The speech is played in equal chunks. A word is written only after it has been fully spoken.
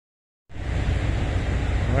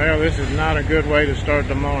Well, this is not a good way to start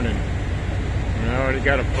the morning. We already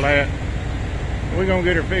got a flat. We're going to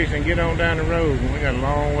get her fixed and get on down the road. We got a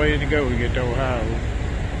long way to go to get to Ohio.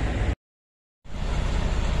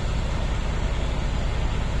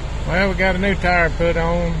 Well, we got a new tire put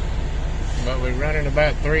on, but we're running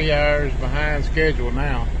about 3 hours behind schedule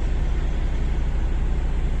now.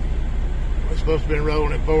 We're supposed to be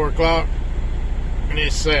rolling at 4 o'clock, and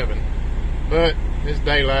it's 7. But it's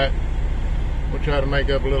daylight. We'll try to make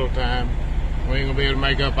up a little time. We ain't gonna be able to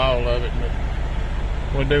make up all of it, but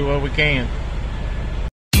we'll do what we can.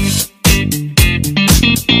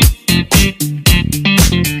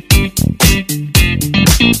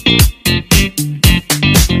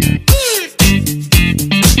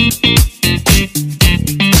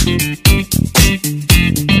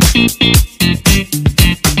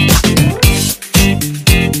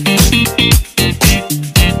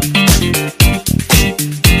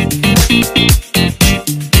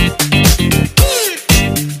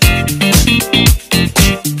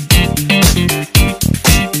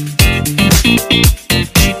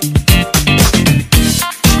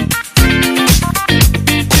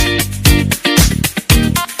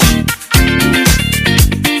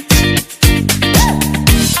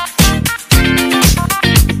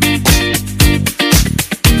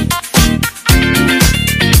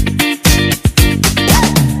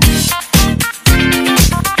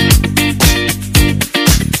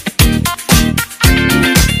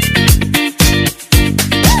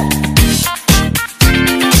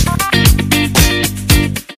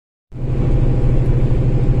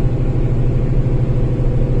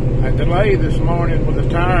 Delay this morning with the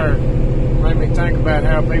tire made me think about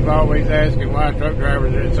how people always asking why truck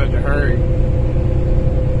drivers are in such a hurry.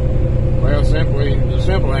 Well, the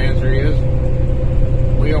simple answer is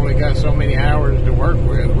we only got so many hours to work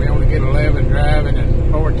with. We only get 11 driving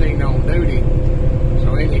and 14 on duty.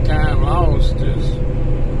 So any time lost is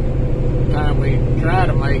time we try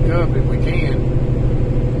to make up if we can.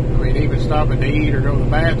 I mean, even stopping to eat or go to the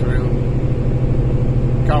bathroom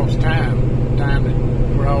costs time that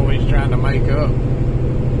we're always trying to make up.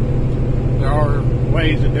 There are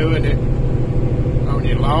ways of doing it on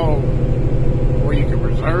your log where you can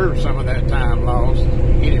preserve some of that time lost,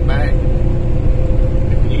 get it back,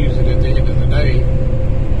 and use it at the end of the day.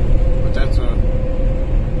 But that's a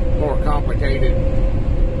more complicated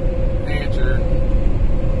answer.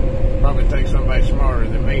 Probably takes somebody smarter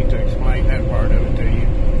than me to explain that part of it to you.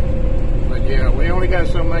 But yeah, we only got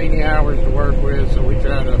so many hours to work with, so we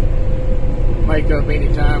try to make up any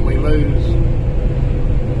time we lose.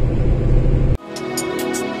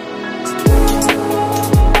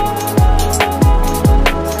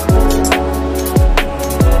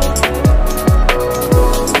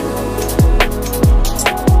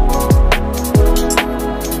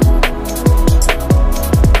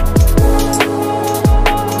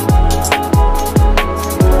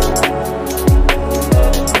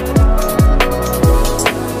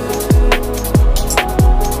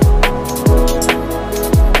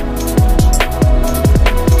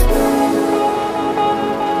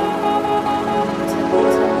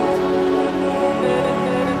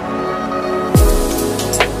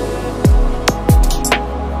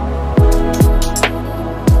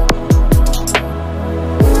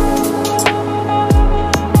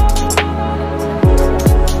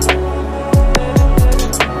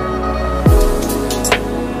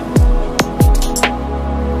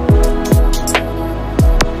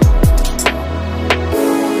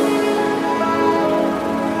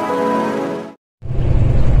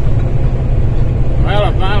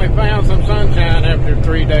 Found some sunshine after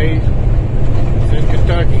 3 days in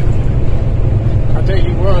Kentucky. I tell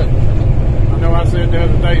you what, I know I said the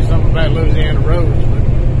other day something about Louisiana roads, but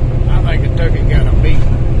I think Kentucky got a beat.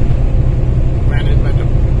 Man, it's about to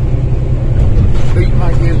beat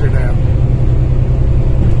my gizzard out.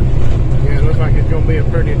 Yeah, it looks like it's going to be a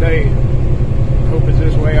pretty day. Hope it's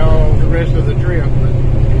this way all the rest of the trip, but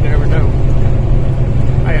you never know.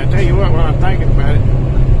 Hey, I tell you what, while I'm thinking about it,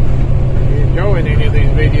 enjoying any of these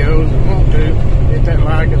videos and want to, hit that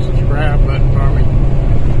like and subscribe button for me.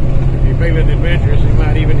 If you're feeling adventurous, you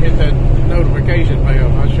might even hit that notification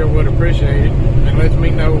bell. I sure would appreciate it. It lets me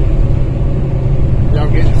know y'all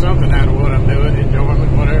getting something out of what I'm doing,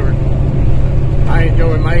 enjoyment, whatever. I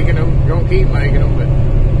enjoy making them, gonna keep making them,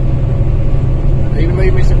 but even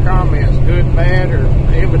leave me some comments, good, bad, or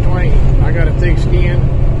in between. I got a thick skin.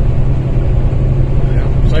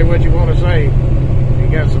 Say what you want to say.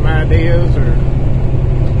 Got some ideas or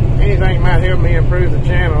anything might help me improve the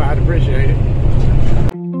channel, I'd appreciate it.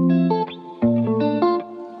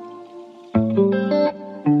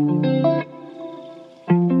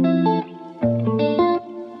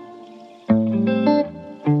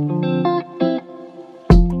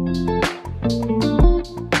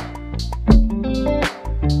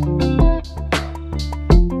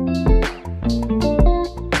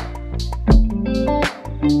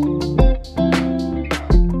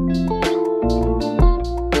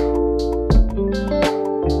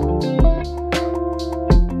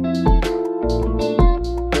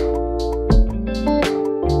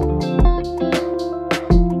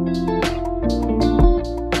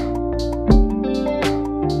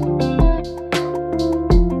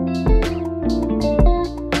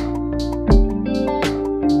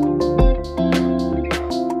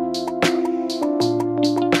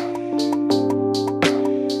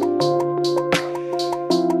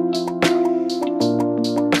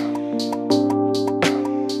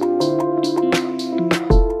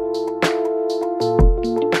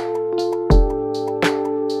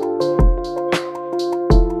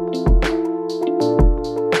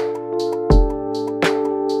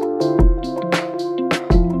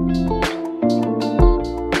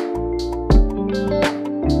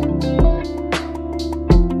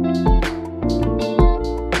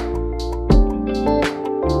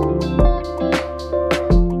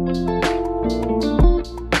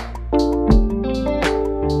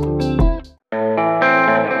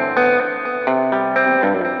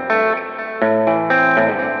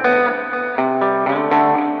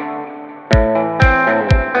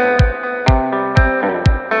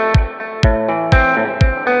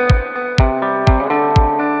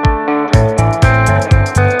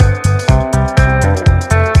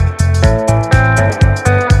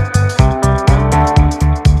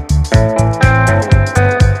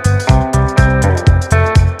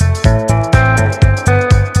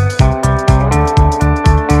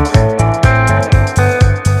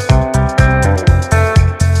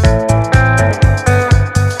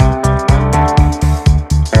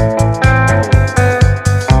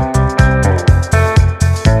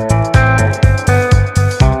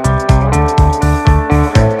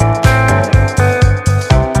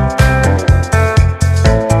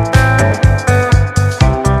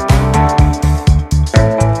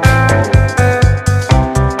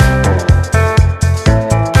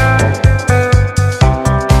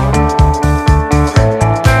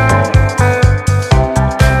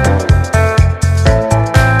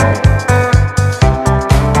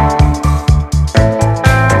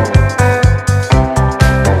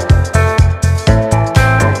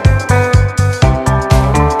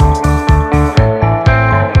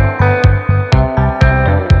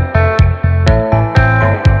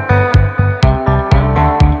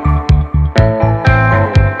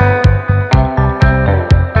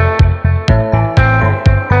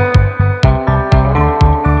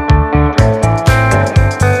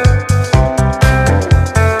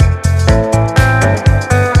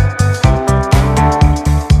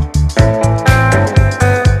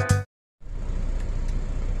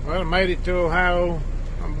 made it to Ohio.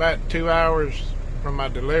 I'm about 2 hours from my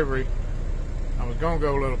delivery. I was going to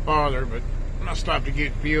go a little farther, but I stopped to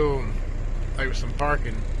get fuel, and there was some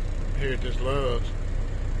parking here at this Love's,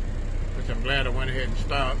 which I'm glad I went ahead and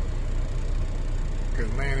stopped.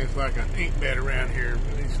 Because, man, it's like an ink bed around here.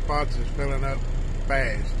 These spots is filling up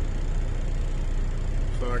fast.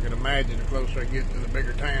 So I can imagine the closer I get to the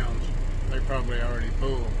bigger towns, they're probably already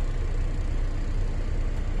full.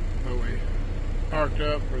 So we parked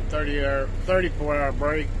up for a 34-hour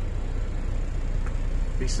break.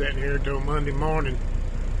 Be sitting here until Monday morning,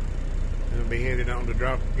 and I'll be headed on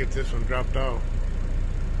to get this one dropped off.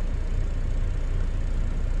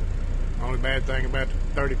 Only bad thing about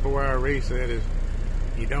the 34-hour reset is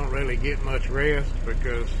you don't really get much rest,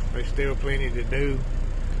 because there's still plenty to do,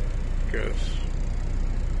 because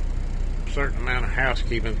a certain amount of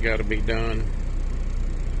housekeeping's got to be done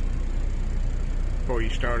before you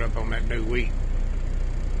start up on that new week.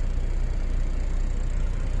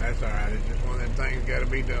 That's alright, it's just one of them things got to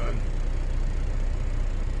be done.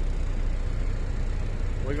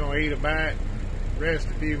 We're going to eat a bite, rest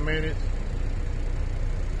a few minutes.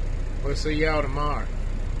 We'll see y'all tomorrow.